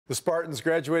The Spartans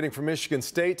graduating from Michigan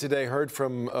State today heard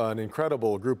from an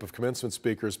incredible group of commencement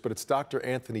speakers, but it's Dr.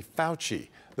 Anthony Fauci,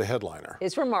 the headliner.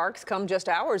 His remarks come just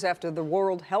hours after the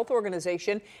World Health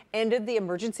Organization ended the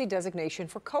emergency designation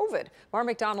for COVID. Mara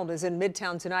McDonald is in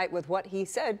Midtown tonight with what he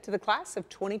said to the class of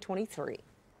 2023.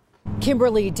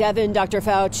 Kimberly Devin, Dr.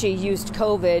 Fauci used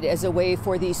COVID as a way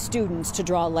for these students to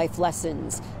draw life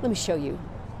lessons. Let me show you.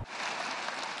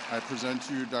 I present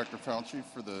to you Dr. Fauci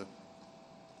for the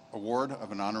award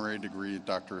of an honorary degree,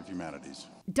 Doctor of Humanities.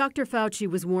 Dr. Fauci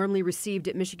was warmly received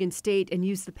at Michigan State and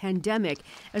used the pandemic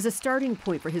as a starting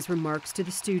point for his remarks to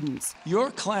the students.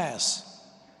 Your class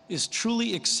is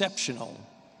truly exceptional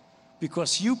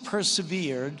because you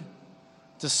persevered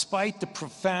despite the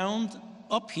profound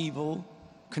upheaval,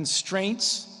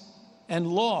 constraints, and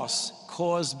loss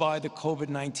caused by the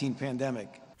COVID-19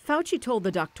 pandemic. Fauci told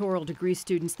the doctoral degree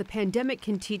students the pandemic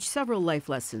can teach several life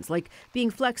lessons, like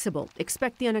being flexible,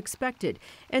 expect the unexpected.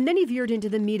 And then he veered into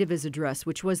the meat of his address,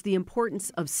 which was the importance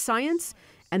of science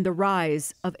and the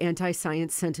rise of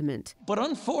anti-science sentiment. But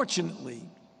unfortunately,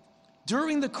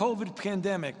 during the COVID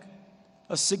pandemic,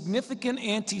 a significant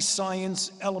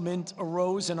anti-science element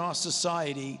arose in our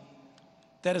society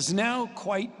that is now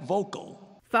quite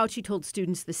vocal. Fauci told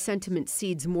students the sentiment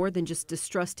seeds more than just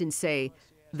distrust in, say,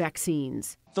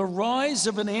 vaccines. The rise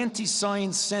of an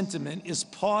anti-science sentiment is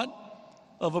part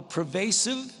of a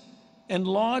pervasive and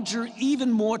larger,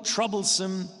 even more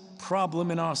troublesome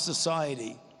problem in our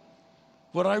society,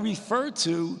 what I refer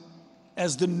to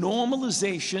as the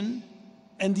normalization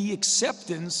and the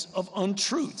acceptance of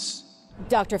untruths.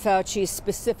 Dr. Fauci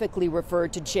specifically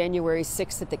referred to January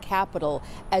 6th at the Capitol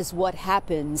as what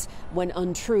happens when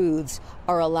untruths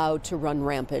are allowed to run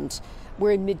rampant.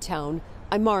 We're in Midtown.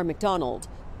 I'm Mara McDonald,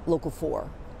 Local 4.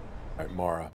 All right, Mara.